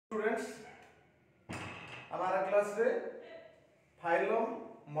Students, हमारा class रे phylum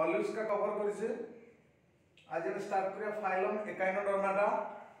मॉल्यूस्क का कवर करिसे। आज हम स्टार्ट करिया phylum Echinodermata.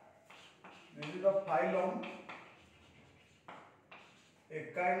 This is the phylum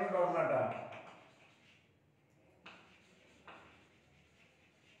Echinodermata.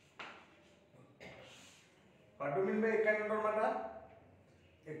 What do you mean by echinodermata?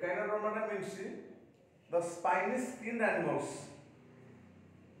 Echinodermata means the spiny skinned animals.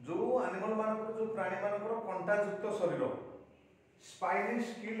 जो एनिमल मानकर जो प्राणी मानकर कंटा युक्त शरीर, spiny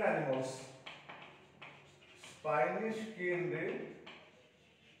skinned animals, spiny skinned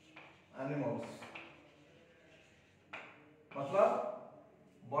animals मतलब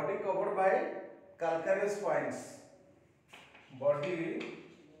body covered by calcareous spines, body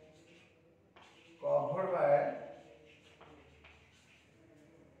covered by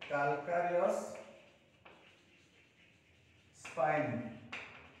calcareous spine.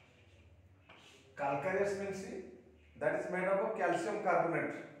 Calcareous means that is made up of calcium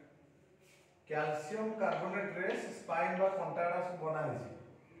carbonate. Calcium carbonate रे spine बा कंटाड़ा से बना है जी।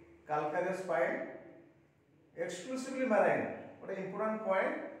 Calcareous spine exclusively marine. What an important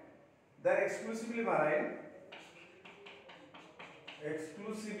point. They are exclusively marine.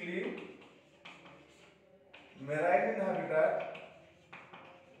 Exclusively marine in habitat.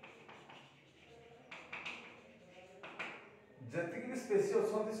 जतिक भी Spacey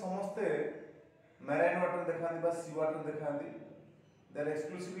अच्छी समस्ते marine water देखा sea water देखा they are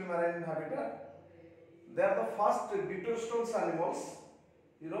exclusively marine in habitat. They are the first deuterostome animals,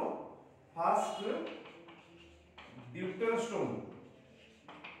 you know, first deuterostome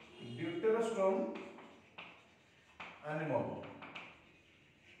animal.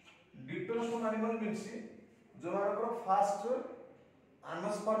 Deuterostome animal means जो मानकर first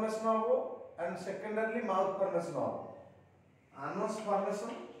anus formation हो and secondarily mouth formation हो. Anus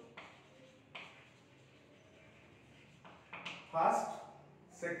formation first,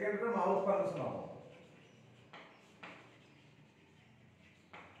 second mouth formation हो.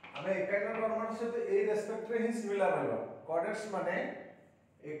 हमें Echinodermata सहित ए respect रे ही similar रहबा. Chordates माने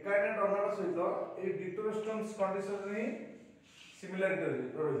एकाइनोडर्माटा सहित ए डिटोरोस्टोम कंडीशन रे सिमिलरिटी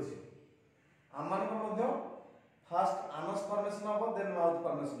रहिछि. आमान को मध्य फर्स्ट anus formation हो देन माउथ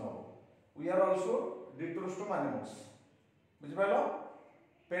formation हो. We are also डिटोरोस्टोम animals. बुझि पालो.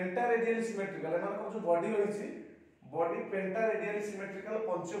 पेंटा रेडियल सिमेट्रिकल एमान को जो बॉडी रहिछि बॉडी पेंटा रेडियल सिमेट्रिकल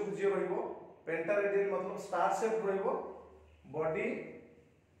पंचभुजीय रहिबो. पेंटा रेडियल मतलब स्टार शेप रहिबो. बॉडी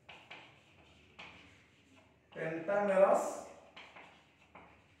पेंटामेरस,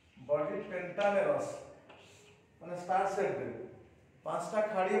 बॉडी पेंटामेरस माने स्टार शेप रे पांचटा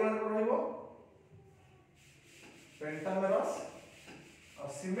खाड़ी मान रहिबो. पेंटामेरस और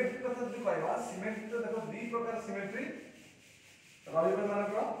सिमेट्री कथा जो कहबा सिमेट्री तो देखो दी प्रकार सिमेट्री रहिबो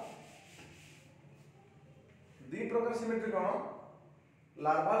मानकर दी प्रकार सिमेट्री कोन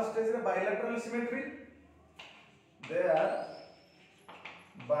लार्वल स्टेज रे bilateral symmetry. They are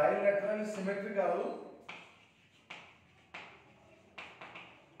bilateral symmetrical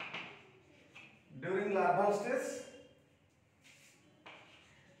during larval stage,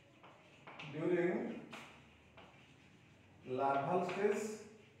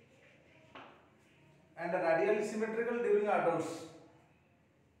 and radially symmetrical during adults.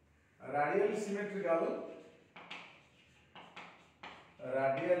 Radially symmetrical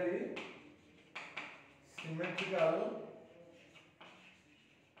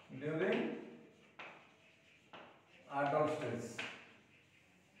during adult stage.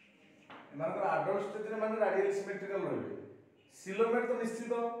 एमानकर adult stage रे माने radially symmetrical रहबे. सिलोमेट तो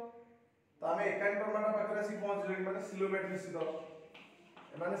निश्चित तो आमे एकाइनोडर्माटा पाखरे आसी पहुंच जेली माने सिलोमेट निश्चित.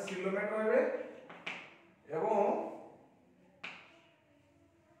 एमाने सिलोमेट रहबे एवं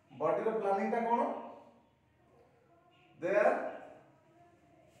बॉडी रो प्लानिंग ता कोन they are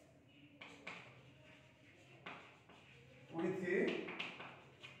with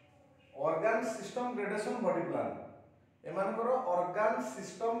organ system gradation body plan. एमानकर organ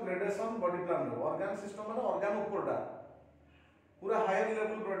system gradation body plan row. organ system माने organ ऊपरटा पूरा हायर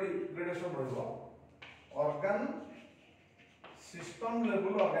लेवल बॉडी ग्रेडेशन रहबो. organ system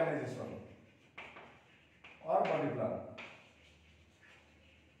level organization और body plan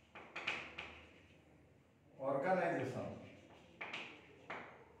organization.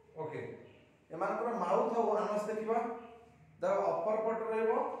 Okay एमानकर mouth हो आनस देखिबा the upper part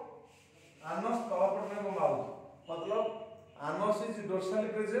रहबो आनस तल part रहबो mouth. मतलब anus is dorsally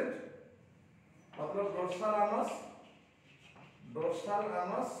present, मतलब dorsal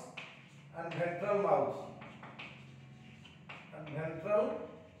anus and ventral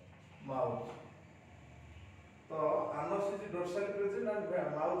mouth तो anus is dorsally present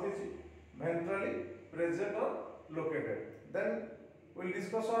and mouth is ventrally present or located. Then we'll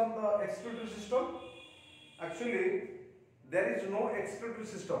discuss on the excretory system. Actually, there is no excretory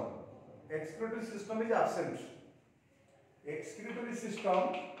system. Excretory system is absent. Excretory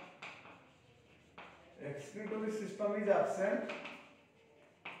system is absent.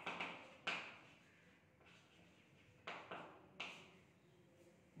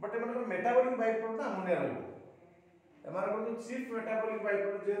 But एमानकर metabolic by-product ammonia रहबो. एमानकर जो chief metabolic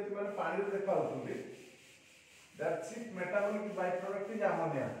by-product जेहेतु माने पानी रे देखा होतुंदी, that chief metabolic byproduct is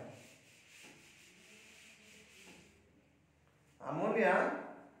ammonia. Ammonia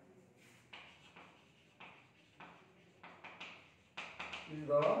is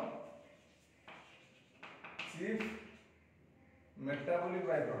the chief metabolic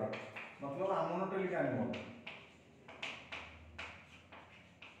byproduct. मतलब ammonotelic animal.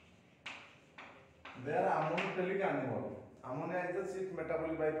 They are ammonotelic animal. Ammonia is the chief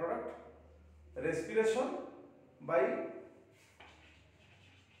metabolic byproduct. Respiration by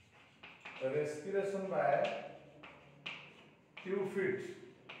tube feet.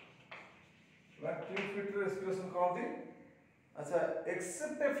 Like tube feet respiration कहती. अच्छा,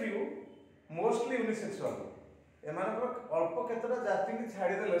 except a few, mostly unisexual. एमानकर अल्प केतरा जाति की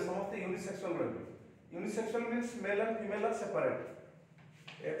छाड़ी देले समस्त unisexual रहबे. Unisexual means male and female are separate.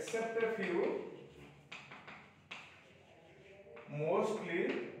 Except a few, mostly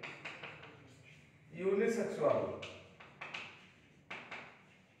unisexual.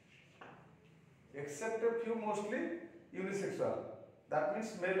 Except a few, mostly unisexual. That means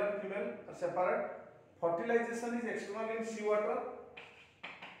male and female are separate. Fertilization is external in seawater.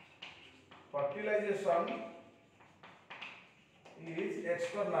 Fertilization is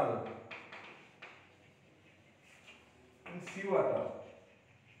external in seawater.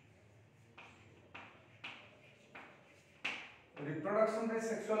 Reproduction by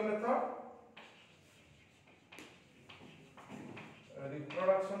sexual method.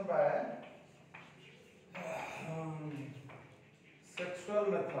 Reproduction by sexual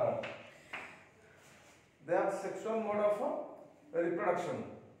method. They have sexual mode of reproduction.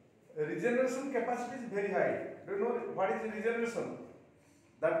 Regeneration capacity is very high. Do you know what is regeneration?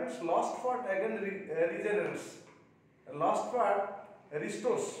 That means lost part again regenerates. Lost part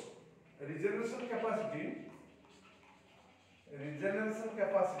restores. Regeneration capacity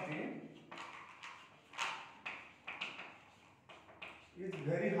is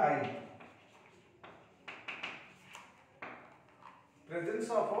very high. Presence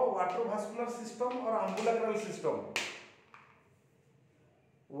of a water-vascular system or ambulacral system.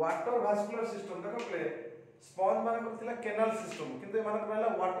 Water-vascular system देखो play sponge माने को थिला canal system किंतु ए माने कहला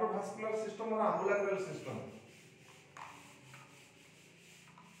वाटर-vascular system और ambulacral system.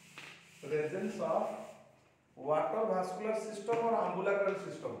 Presence of water-vascular system or ambulacral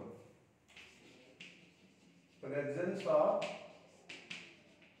system. Presence of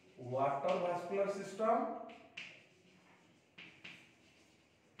water-vascular system,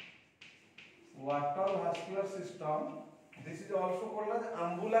 this is also called as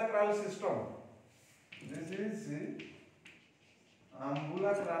ambulacral system. This is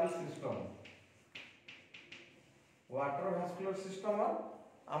ambulacral system. Water-vascular system or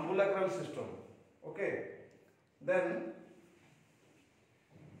ambulacral system. Okay. Then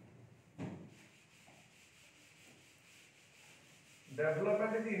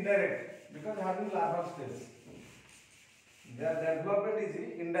development is indirect because having larval stage. Their development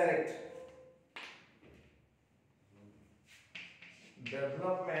is indirect.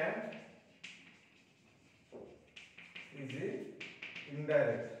 Development is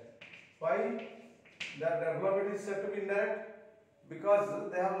indirect. Why their development is said to be indirect?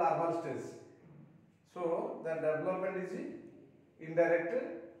 Because they have larval stage. So their development is indirect.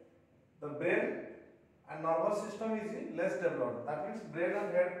 The brain and nervous system is less developed. That means brain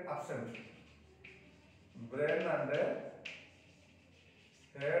and head absent. Brain and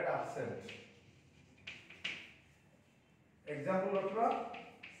head absent. Example रखना.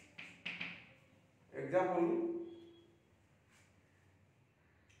 Example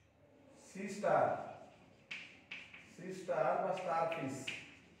sea star বা starfish.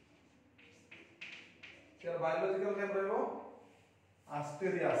 Their biological name रहेगा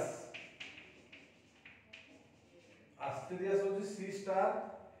Asterias. Asterias होती sea star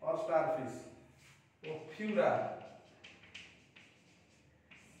और starfish. Ophura,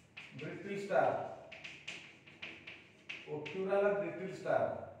 brittle star. Ophura ला brittle star.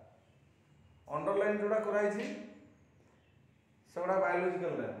 Underline जोड़ा कराई थी. सबड़ा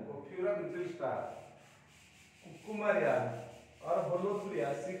biological name. Ophura brittle star. Cucumaria और Holothuria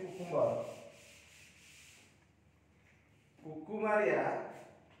sea cucumber. कुकुमारिया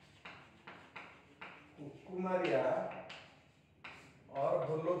कुकुमारिया और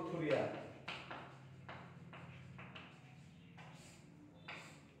होलोथुरिया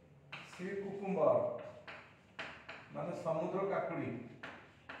सी कुकुम्बर माने समुद्र काकुड़ी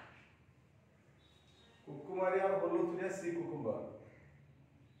कुकुमारिया और होलोथुरिया सी कुकुम्बर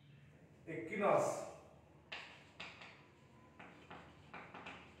एक्विनस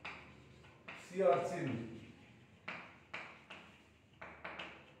सी अर्चिन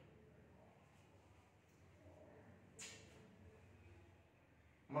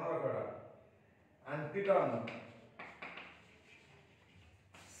मन रखा एंटीटन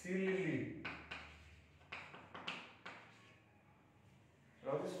सी लिली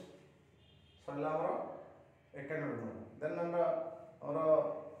सरला देन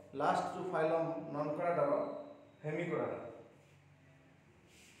लास्ट जो phylum non कोडाटार हेमिकोडाटा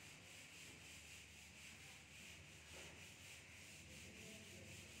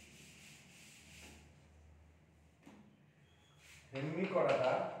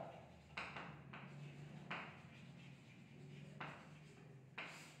हेमिकोडाटा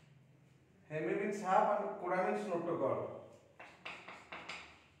Hemy means half and coda means notochord.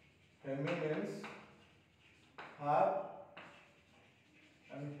 Hemi means half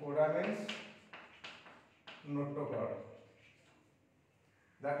and coda means notochord.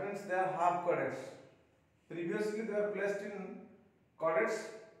 That means they are half chordates. Previously they were placed in chordates,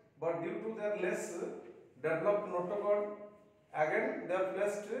 but due to their less developed notochord, again they are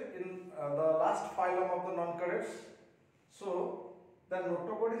placed in the last phylum of the non-chordates. So the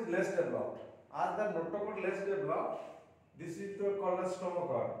notochord is less developed. As the notochord less developed, this is called as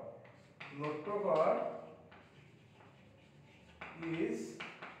stomochord. Notochord is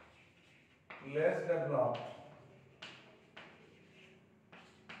less developed.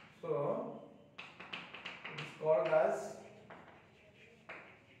 So it is called as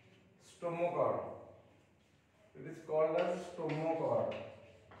stomochord. It is called as stomochord.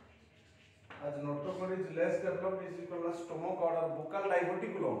 As notochord is less developed, it is called as stomochord or buccal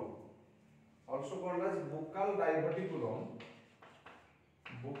diverticulum. Also called as buccal diverticulum.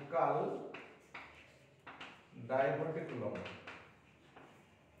 Buccal diverticulum.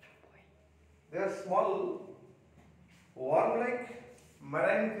 They are small worm-like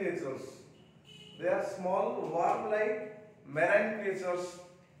marine creatures. They are small worm-like marine creatures,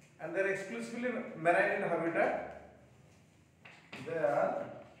 and they are exclusively marine in habitat. They are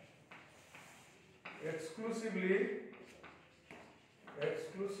exclusively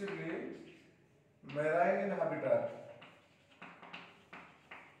marine in habitat.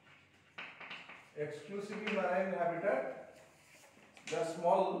 Exclusively marine in habitat. They are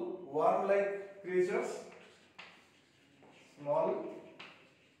small worm-like creatures. Small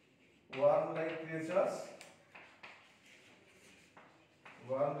worm-like creatures.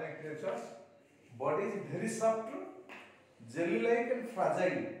 Worm-like creatures. Body is very soft, jelly-like and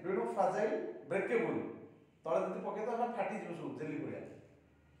fragile. Do you know fragile? Breakable. तले जति पके तो फाटी जिवो सब jelly भलिया.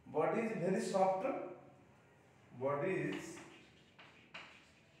 Body is very soft. Body is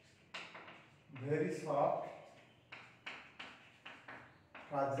very soft,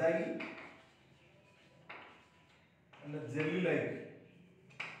 fragile and jelly-like.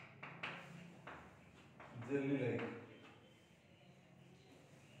 Jelly-like.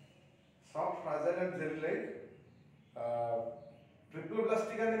 Soft, fragile and jelly-like.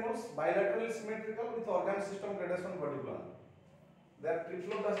 Triploblastic animals, bilaterally symmetrical with organ system gradation body plan. They are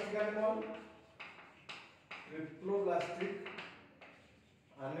triploblastic animal. Triploblastic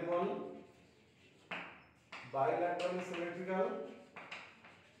animal, bilaterally symmetrical.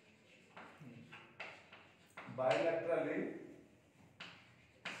 Bilaterally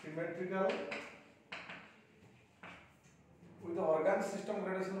symmetrical with the organ system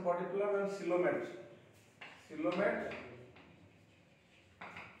gradation body plan and coelomate. Coelomate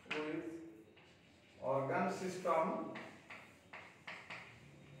with organ system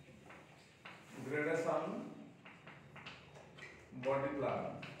gradation body plan.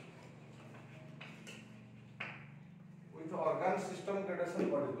 With organ system gradation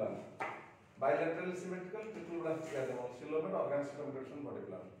body plan. Bilaterally symmetrical, triploblastic animal, coelomate, organ system gradation body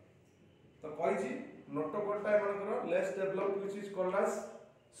plan. तो कही notochord टा एमानकर less developed, which is called as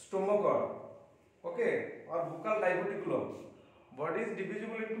stomochord. Okay, or buccal diverticulum. Body is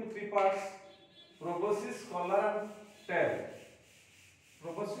divisible into three parts: proboscis, collar, and tail.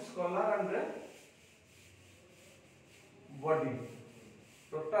 Proboscis, collar, and body.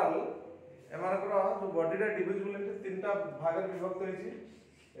 Total एमानकर जो body टा divisible into तीनटा भाग में विभक्त होइछि.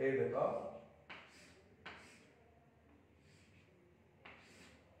 ए देखो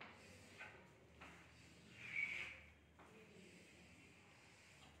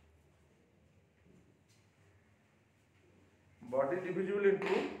body divisible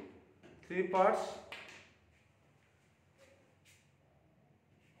into three parts.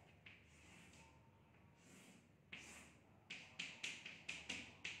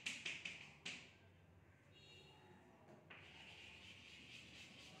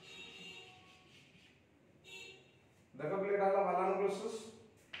 देखो plate आला बालानुग्लोसस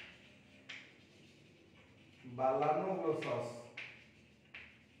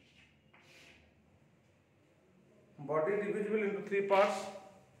body divisible into three parts.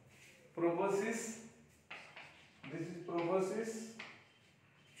 Proboscis, this is proboscis,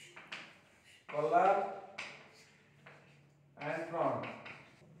 collar and front,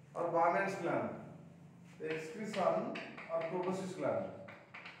 or Barnard's gland. The excretion of proboscis gland,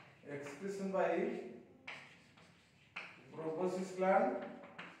 excretion by proboscis gland.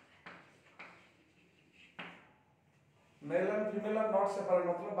 Male and female are not separate,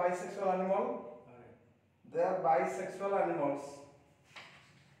 मतलब bisexual animal. They are bisexual animals.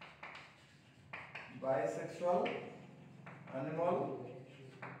 Bisexual animal.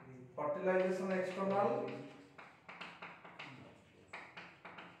 Fertilization external.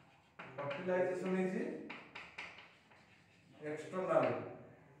 Fertilization is external.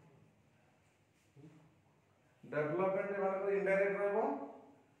 Development एमानकर indirect रहबो.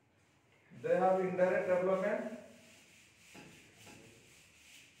 They have indirect development.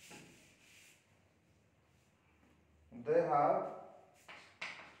 They have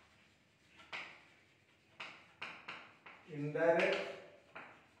indirect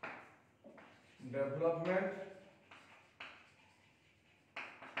development.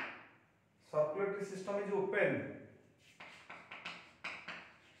 Circulatory system is open.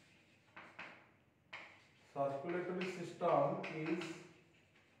 Circulatory system is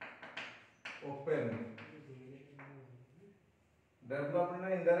open.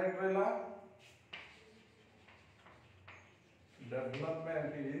 Development indirect रहला.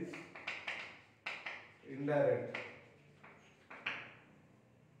 Development is indirect.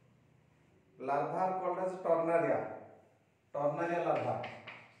 Larva are called as tornaria. Tornaria larva.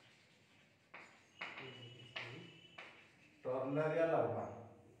 Tornaria larva.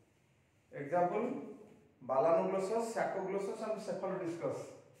 Example: Balanuglossus, Saccoglossus, and Cephalodiscus.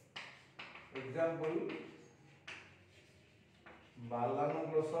 Example: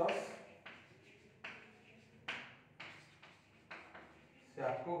 Balanuglossus,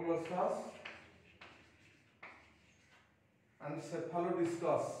 Saccoglossus, and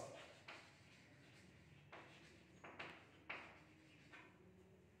Cephalodiscus.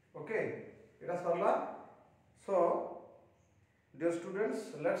 Okay, it has Sarla. So, dear students,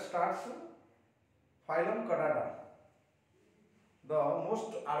 let's start phylum Chordata. The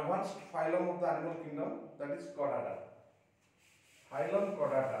most advanced phylum of the animal kingdom, that is Chordata. Phylum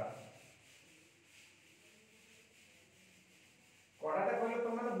Chordata. Chordata कहले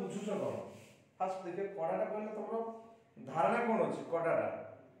तुम माने बुझुछ कोन? First देखिए Chordata कहले तुमरो धारणा कोन अछि Chordata?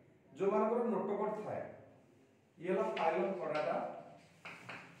 जो मानकर नोटोकॉट थाए. ये ला phylum Chordata.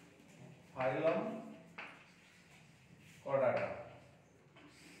 Phylum Chordata.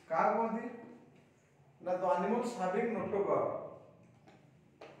 Car कोणती? ना the animals having notochord.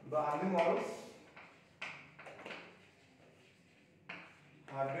 The animals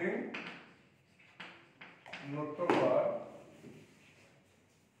having notochord.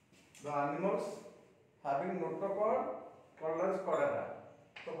 The animals having notochord called as chordata.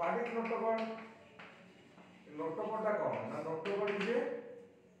 So what is notochord? Notochord is common. Now notochord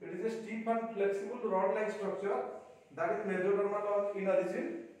is a stiff and flexible rod-like structure that is mesodermal in origin.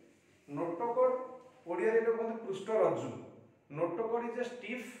 Notochord, Odia रे कहते पृष्ठरज्जु. Notochord is a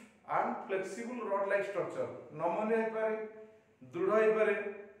stiff and flexible rod-like structure. नमनीय है पारे, दृढ़ है पारे,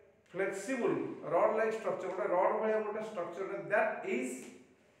 flexible rod-like structure. गोटे rod भलिया गोटे structure that is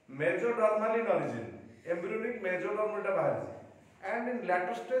mesodermal in origin. Embryonic mesodermal टा बाहर है. And in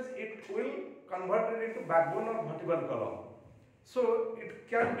later stage it will convert it into backbone or vertebral column. So it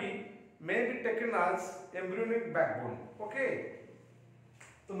can be may be taken as embryonic backbone. Okay.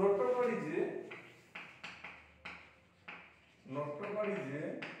 So notochord is a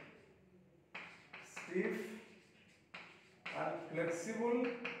stiff and flexible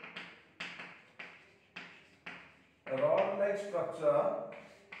rod-like structure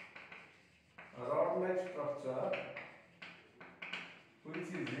which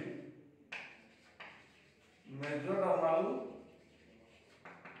is mesodermal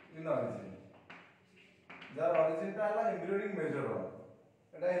in origin. Jar origin टा है embryonic mesoderm.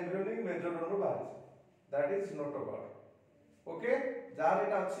 एटा embryonic mesoderm रो बाहर. That is notochord. Okay, jar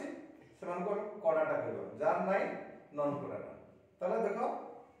एटा अछि सेमान को chordata कहबो. Jar नाइ non chordata. तले देखो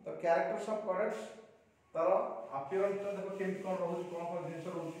the characters of chordates तार अपीयरेंस देखो केमती कौन रोचे कौन जिनस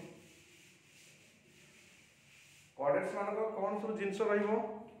रोचे कॉर्डेट्स मानक कौन सब जिनस रहिबो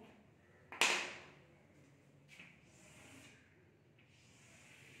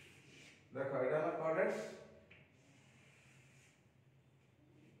देखो एटा है कॉर्डेट्स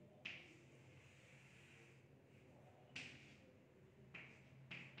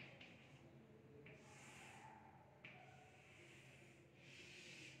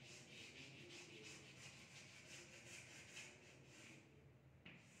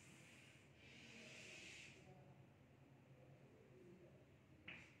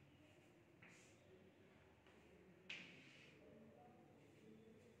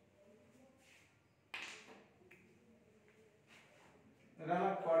एटा है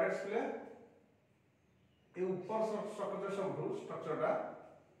कॉर्डेट्स प्ले ये ऊपर स्ट्रक्चर सब स्ट्रक्चरटा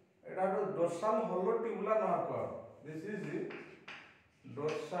एटा है dorsal hollow tubular nerve cord this is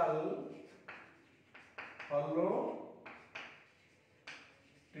dorsal hollow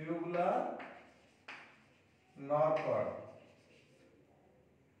tubular nerve cord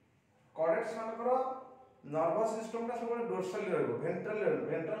chordates मानकर नर्वस सिस्टम टा सब डोर्सल रहबो वेंट्रल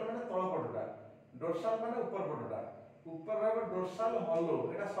माने तळ पटटा डोर्सल माने ऊपर पटटा ऊपर रहबो डोर्सल होलो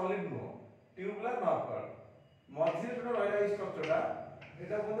एटा solid no tubular nerve cord मझी जो रहला स्ट्रक्चरटा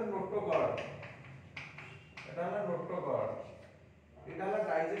एटा बोलते नोटोकॉर्ड एटा है नोटोकॉर्ड एटा है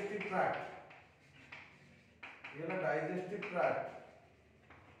डाइजेस्टिव ट्रैक्ट ये है डाइजेस्टिव ट्रैक्ट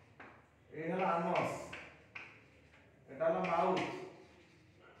ये है आनस एटा है माउथ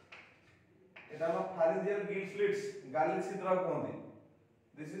एटा है फारिंजियल गिल स्लिट्स गाली छिद्र कहंती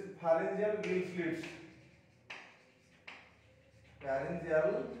this is फारिंजियल gill slits फारिंजियल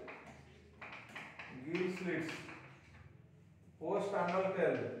gill slits post anal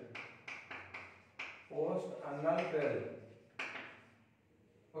tail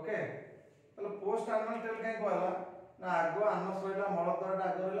okay ताले पोस्ट anal tail कहीं कहला ना आगो आनस रहला मलद्वारटा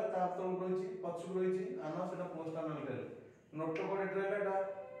आगो रहला ता तळ रहिछि पछुक रहिछि आनस एटा पोस्ट anal tail नोटोकॉर्ड रहला एटा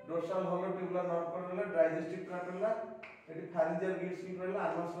डोर्सल होलो ट्यूबुलर नर्व कॉर्ड रहला डाइजेस्टिव ट्रैक्ट रहला एटी फारिंजियल गिल स्लिट रहला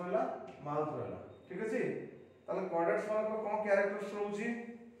आनस रहला माउथ रहला ठीक अछि ताले कॉर्डेट्स मानक कोन कैरेक्टर्स रहउछि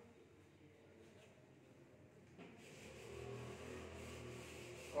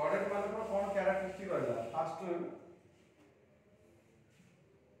कॉर्डेट मानक कौन कैरेक्टरिस्टिक रहला first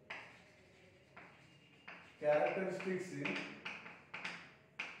characteristics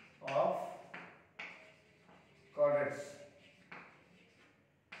of chordates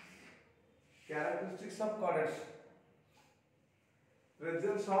characteristics of chordates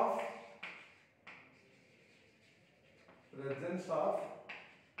presence of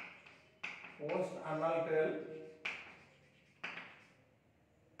post anal tail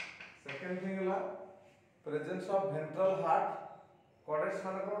second thing है presence of ventral heart chordates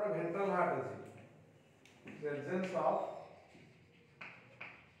माने कोन ventral heart अछि presence of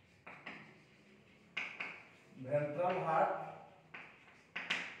ventral heart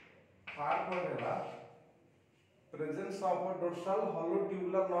पर है presence of a dorsal hollow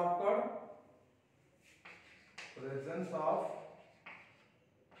tubular nerve cord presence of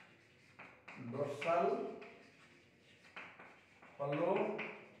dorsal hollow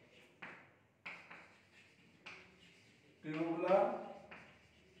tubular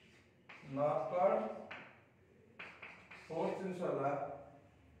nerve cord fourth inshallah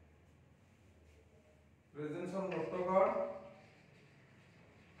presence of notochord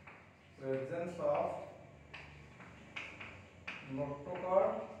presence of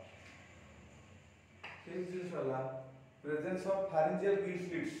notochord fifth inshallah presence of pharyngeal gill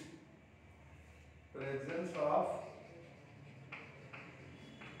slits presence of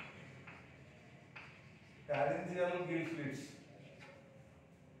pharyngeal gill slits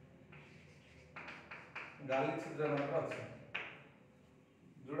गाली छिद्र number अछि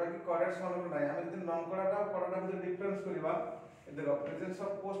जोड़ा कि chordates मानक नाही हम जदि non कोडाटा कोडाटा भितर डिफरेंस करबा देखो presence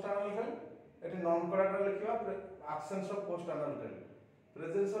of post anal tell eighty non कोडाटा लिखिबा absence of post anal tail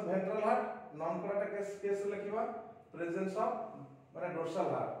presence of ventral heart non coda case लिखिबा presence of माने dorsal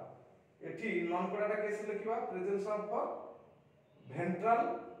heart एठी non coda case लिखिबा presence of ventral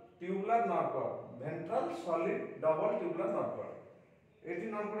tubular nerve cord ventral solid double tubular nerve cord एठी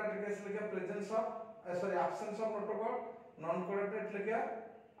non coda case लिखिबा presence of sorry absence of notochord non coda लिखिबा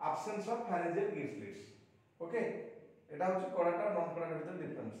absence of pharyngeal gill slits okay eta hoche coda non coda ভিতর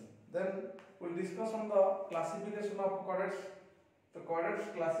difference then we'll discuss on the classification of chordates. The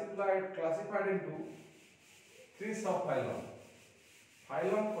chordates classified into three subphylum.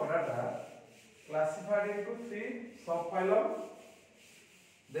 Phylum chordata classified into three subphylum.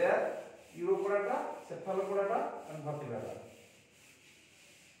 They are Urochordata, Cephalochordata, and Vertebrata.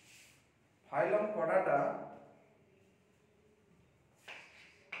 phylum chordata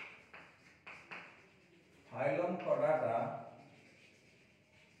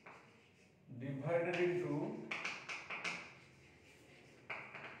divided into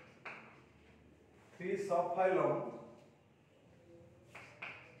three subphylum,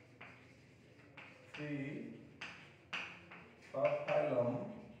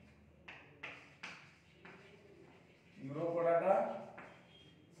 Urochordata,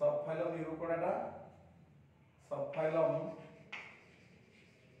 subphylum Urochordata, subphylum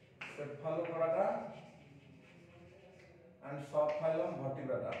Cephalochordata, and subphylum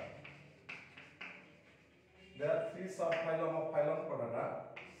Vertebrata. There are three subphylum of phylum Chordata.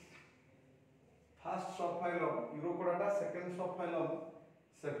 First subphylum Urochordata, second subphylum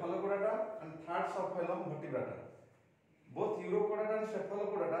Cephalochordata, and third subphylum Vertebrata. Both Urochordata and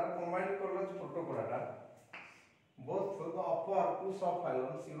Cephalochordata are combined called as Protochordata. Both the upper two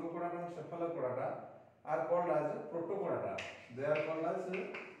subphylums Urochordata and Cephalochordata are called as Protochordata. They are called as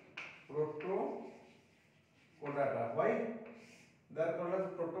Protochordata. Why? They are called as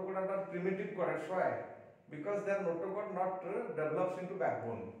Protochordata primitive chordates. Why? Because their notochord not develops into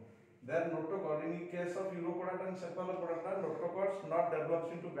backbone. Their notochord, in case of Urochordata and Cephalochordata, notochords not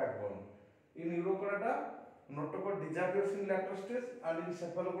develops into backbone. In Urochordata, notochord disappears in later stage, and in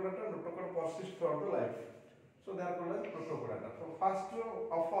Cephalochordata, notochord persists throughout the life. So they are called as Protochordata. So first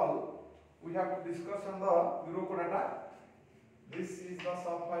of all, we have to discuss on the Urochordata. This is the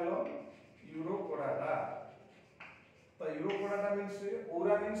subphylum Urochordata. The Urochordata means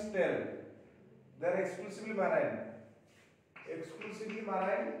ura means tail. They are exclusively marine. Exclusively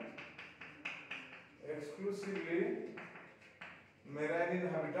marine in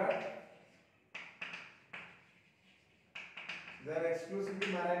habitat. They are exclusively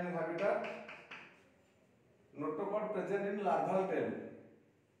marine in habitat. Notochord present in larval tail.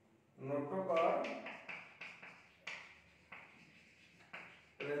 Notochord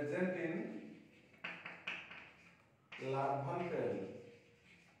present in larval tail.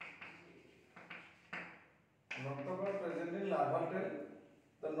 Notochord present in larval tail.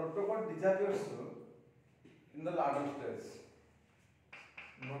 The notochord disappears in the larval stage.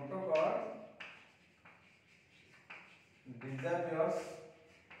 Notochord disappears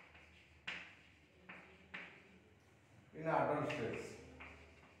in adult stage.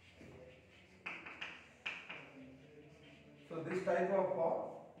 So this type of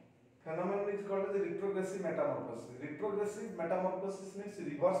phenomenon is called as retrogressive metamorphosis. Retrogressive metamorphosis means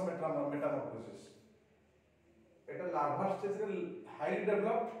reverse metamorphosis. At a larval stage highly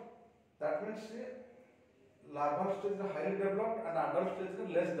developed, that means larval stage is highly developed and adult stage is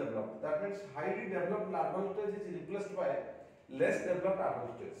less developed. That means highly developed larval stage is replaced by less developed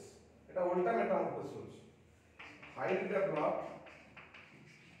adult stage. It is ulta metamorphosis. Highly developed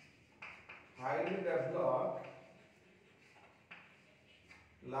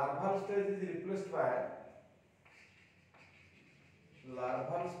larval stage is replaced by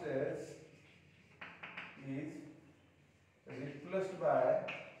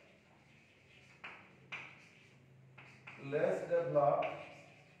less developed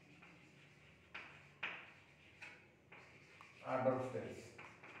adult stage.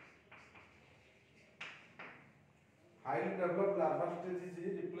 Highly developed larval stage is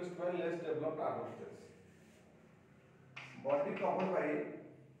replaced by less developed adult stage. Body covered by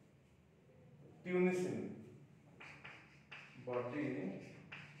tunicin. Body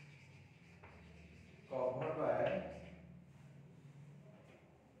covered by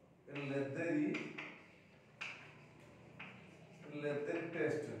leathery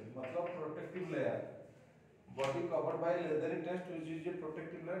test, मतलब protective layer. Body covered by leathery test, which is a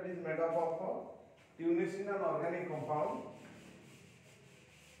protective layer, is made up of tunicin and organic compound.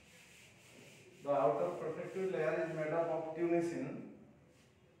 The outer protective layer is made up of tunicin.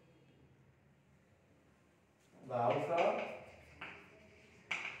 The outer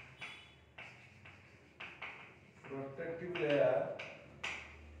protective layer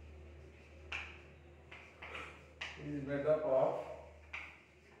is made up of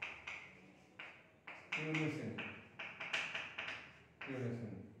tunicin.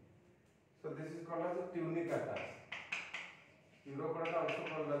 So this is called as a tunicata. Urochordata also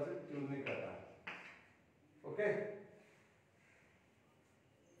called as a tunicata. Okay.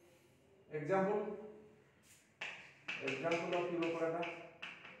 Example of Urochordata.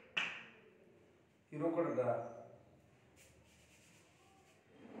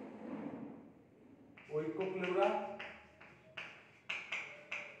 Oikopleura,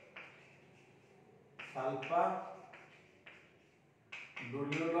 Salpa,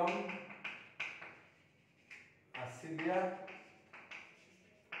 Doliolum, Acidia,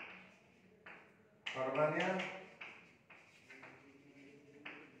 हर्मानिया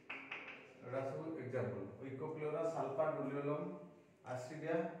एटा सब example इकोप्लोरा sulpha डुलियोलम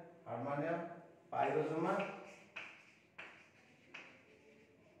एसिडिया हर्मानिया पाइरोजोमा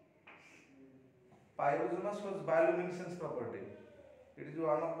Pyrosoma shows bioluminescence property. It is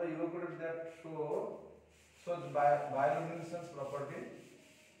one of the urocodes that shows bioluminescence property.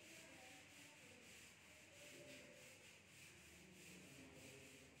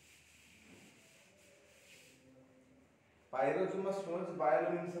 Pyrosoma shows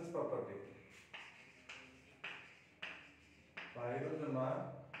bioluminescence property. Pyrosoma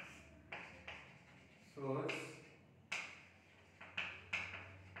shows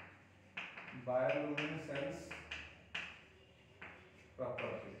bioluminescence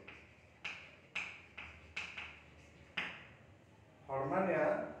property. Hormania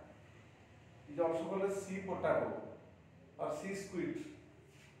is also called as sea potato or sea squid.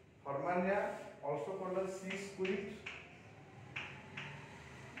 Hormania also called as sea squid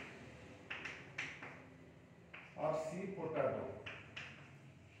or sea potato.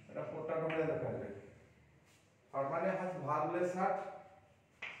 এটা potato বলে দেখা যায়। Hormania has valveless heart.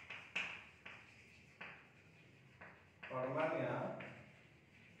 Hormania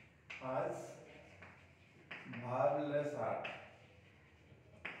has valveless heart.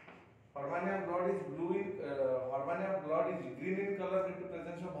 Hormania blood is Hormania blood is green in color due to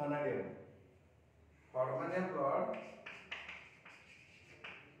presence of vanadium. Hormania blood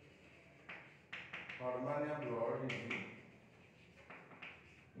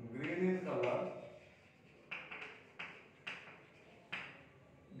is green in color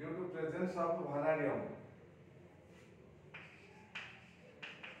due to presence of vanadium.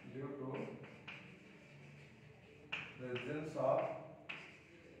 Due to presence of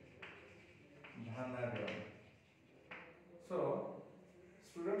vanadium. So,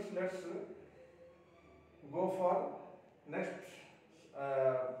 students, let's go for next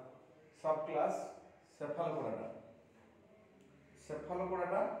subclass cephalopodata.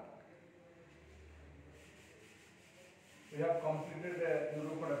 Cephalopodata. We have completed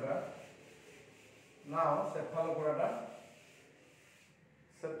uropodata. Now, cephalopodata.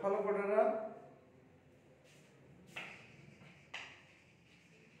 Cephalopodata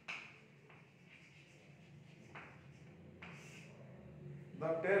the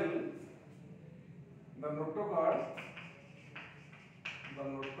tail, the notochord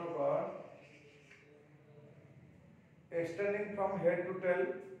extending from head to tail,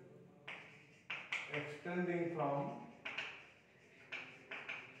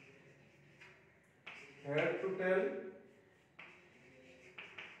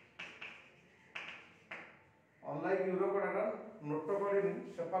 unlike uropodata, notochord in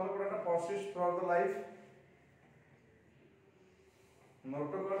cephalopodata persists throughout the life.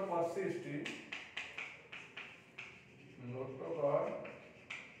 Notochord persists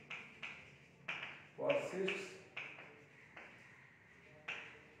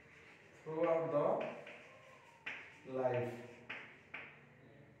throughout the life.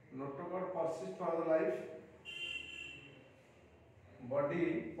 Notochord persists throughout the life. Body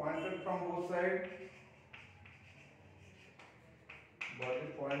pointed from both sides. Body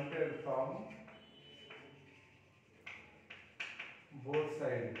pointed from both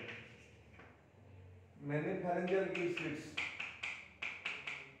sides. Many pharyngeal gill slits.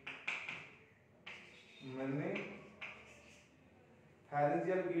 Many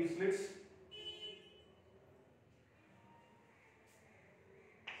pharyngeal gill slits.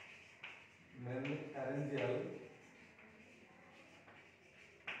 Many pharyngeal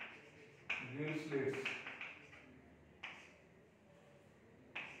gill slits.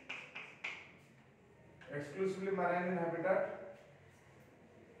 Exclusively marine in habitat.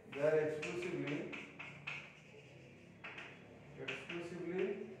 They are exclusively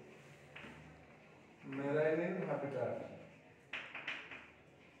marine in habitat.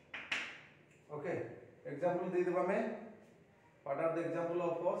 Okay, example दे देबा में. What are the example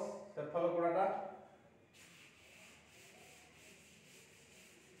of cephalopodata?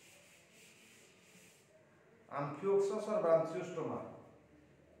 Amphioxus or branchiostoma.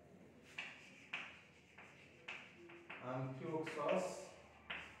 Amphioxus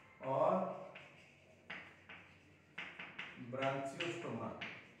or branchiostoma.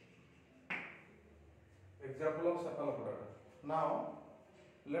 Example of cephalopodata. Now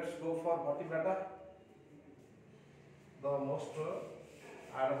let's go for vertebrata, the most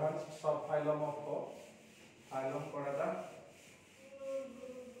advanced subphylum of phylum Chordata.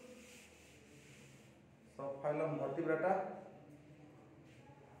 Subphylum vertebrata.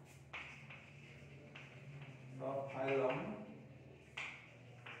 Subphylum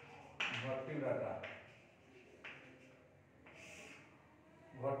vertebrata.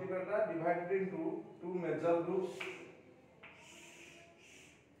 vertebrata divided into two major groups.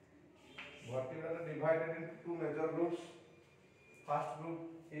 Vertebrata divided into two major groups. First group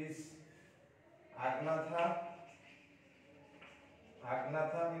is agnatha.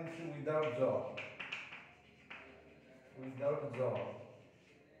 Agnatha means without jaw. Without jaw.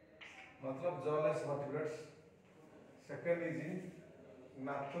 मतलब jawless vertebrates. Second is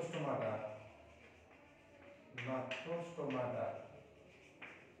gnathostomata. Gnathostomata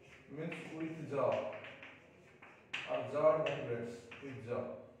means with jaw or jawed vertebrates with jaw.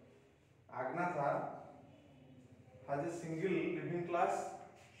 Agnatha has a single living class,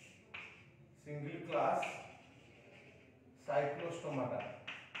 cyclostomata.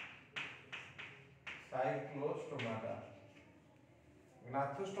 Cyclostomata.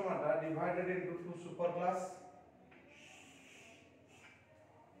 Gnathostomata divided into two superclass.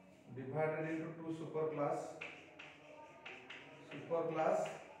 Superclass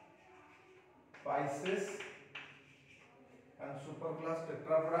Pisces and superclass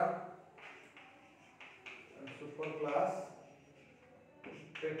Tetrapoda and superclass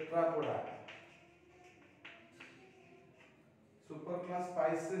Tetrapoda. Superclass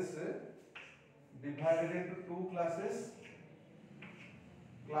Pisces divided into two classes,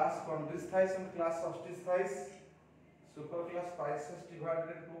 class Chondrichthyes and class Ostisthyes. Superclass Pisces divided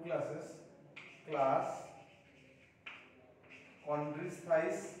into two classes, class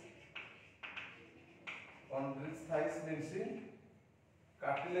Chondrichthyes. Chondrichthyes means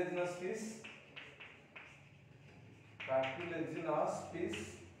cartilaginous fish.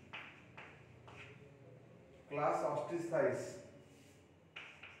 Class Ostisthyes.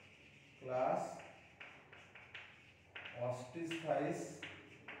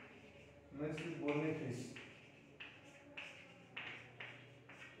 Means bony fish.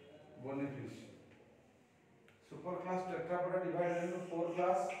 Superclass Tetrapoda divided into four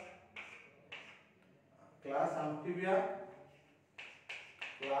class. Class Amphibia,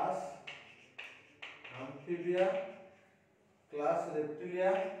 class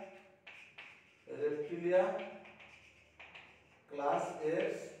Reptilia, class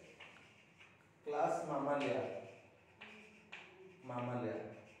Apes, class Mammalia.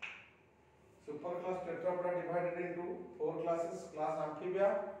 Superclass Tetrapoda divided into four classes, class Amphibia,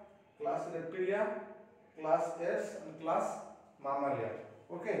 class Reptilia, class Apes and class Mammalia.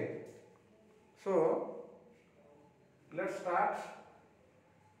 Okay, so let's start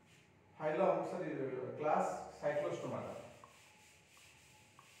class Cyclostomata.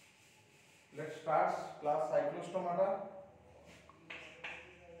 Let's start class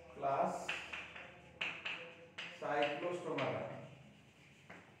Cyclostomata.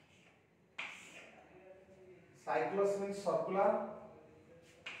 Cyclos means circular.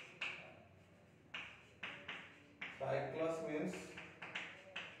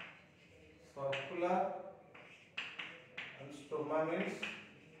 And stoma means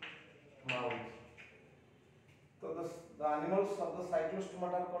mouth. So the animals of the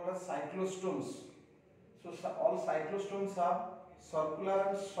cyclostomata are called as cyclostomes. So all cyclostomes have circular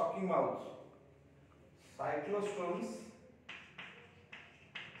and sucking mouths. Cyclostomes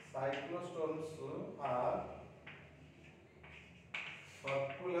are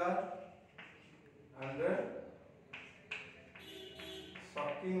circular and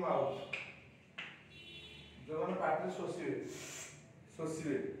sucking mouth. जो party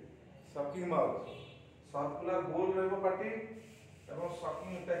शोषिबे sucking mouth circular गोल रहबो party एवं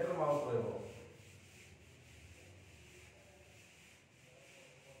sucking type रो mouth रहबो.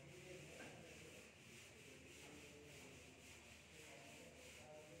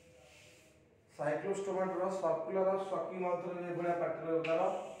 Cyclostomata रो circular और sucking mouth रो ए भलिया party रहबो तारो.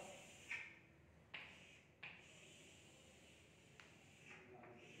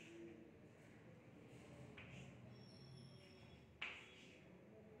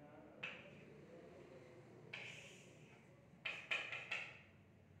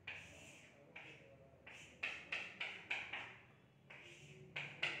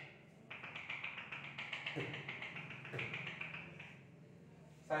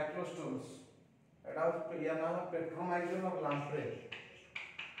 Cyclostomes. या नाम है Petromyzon और लाम्प्रे.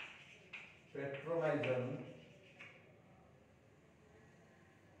 पेट्रोमाइजन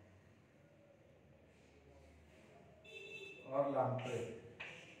और लाम्प्रे.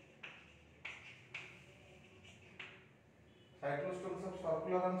 Cyclostomes have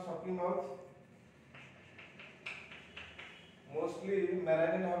circular and sucking mouth. Mostly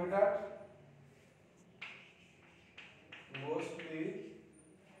marine habitat.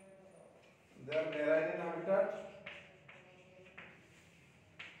 They are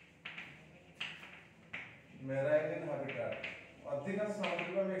marine in habitat. अधिकांश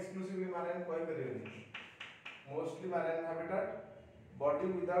समुद्र को हम एक्सक्लूसिवली मैरीन कहि परिबेनी mostly marine habitat body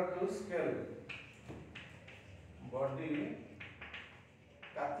without the scale body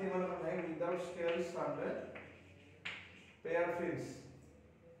काती मतलब नहीं without scales and pair fins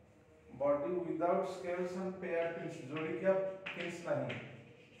body without scales and pair fins जोड़ी क्या fins नहीं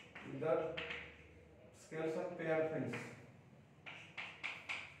without scales and pair fins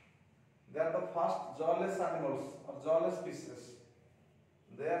they are the first jawless animals or jawless species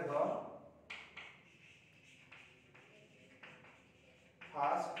they are the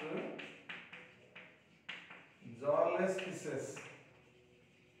first jawless species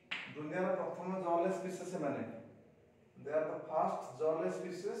दुनिया रा प्रथम jawless species माने they are the first jawless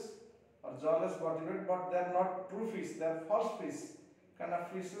species or jawless vertebrate but they are not true fish they are false fish kind of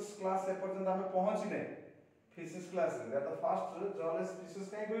fishes class ए पर्यंत हमें पहुंची नहीं fishes class they are the first jawless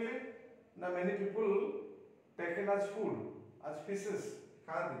species कहीं कहले ना many people taken as food as fishes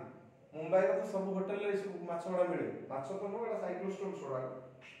खाती मुंबई रा तो सब होटल रे सब माछ बड़ा मिले माछ तो नो एटा साइक्लोस्टोम छोड़ा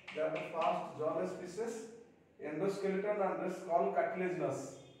they are the first jawless species endoskeleton and skull cartilaginous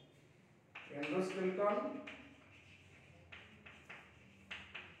endoskeleton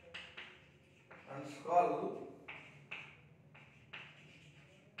and skull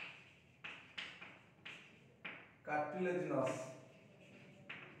cartilaginous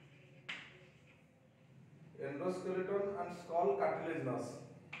endoskeleton and skull cartilaginous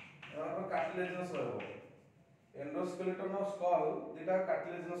यार cartilaginous रहबो endoskeleton और skull दिटा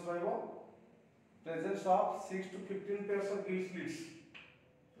cartilaginous रहबो presence of 6 to 15 pairs of gill slits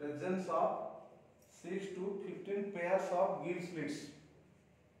presence of 6 to 15 pairs of gill slits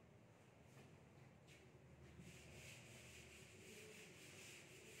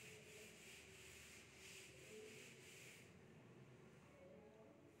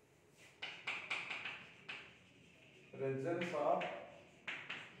presence of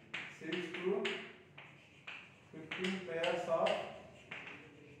 6 to 15 pairs of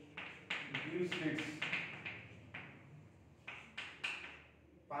gill slits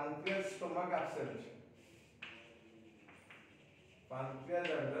pancreas stomach absent pancreas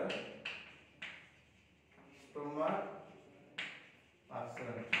and stomach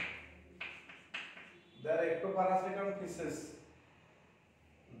absent they are ectoparasitic fishes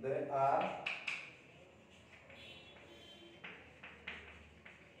they are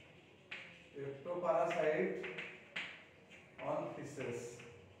ectoparasite on fishes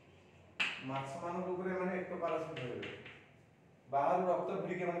माछ मान को ऊपर माने ectoparasite होय बाहर रक्त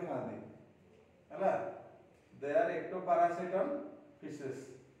भिड़ी के माने खांदी हला they are ectoparasite on fishes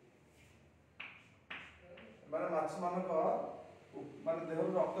माने माछ मान को माने देह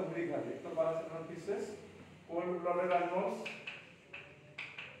रक्त भिड़ी खांदी ectoparasite on fishes cold blooded animals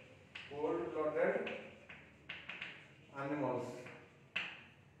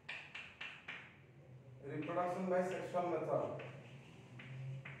reproduction by sexual method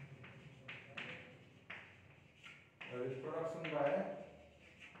reproduction by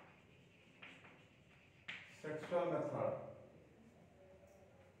sexual method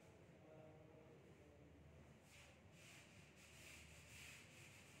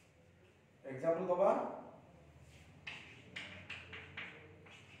example दबा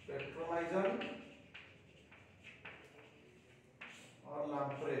petromyzon और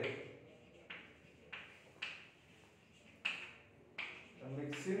lamprey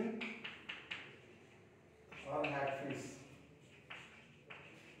mixin और hagfish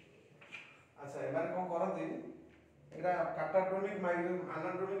अच्छा एमाने कोन करंती एरा काटाट्रोमिक माइग्रेशन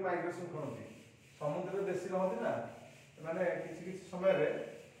अनाट्रोमिक माइग्रेशन करंती समुद्र देशी रहंती ना एमाने किछि किछि समय रे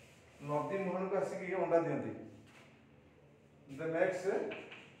नदी मोहन को आसी के अंडा दियंती the next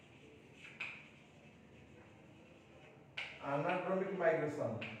anadromic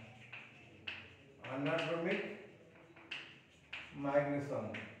migration anadromic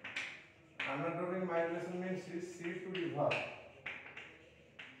means sea to river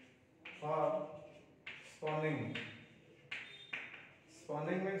for spawning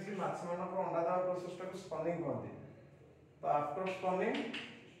means माछ मान को अंडा देवा प्रोसेस को spawning कहते तो after spawning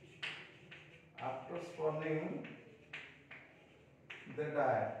they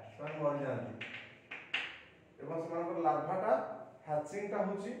die ସେମାନେ मर जाती एवं सेमानकर लार्भाटा हैचिंग टा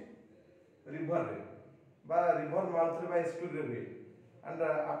होची रिवर रे बा रिवर माउथ रे बा एस्टुअरी रे and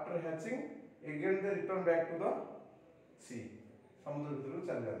after hatching again they return back to the सी समुद्र भितर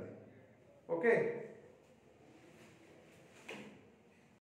चल जाती ओके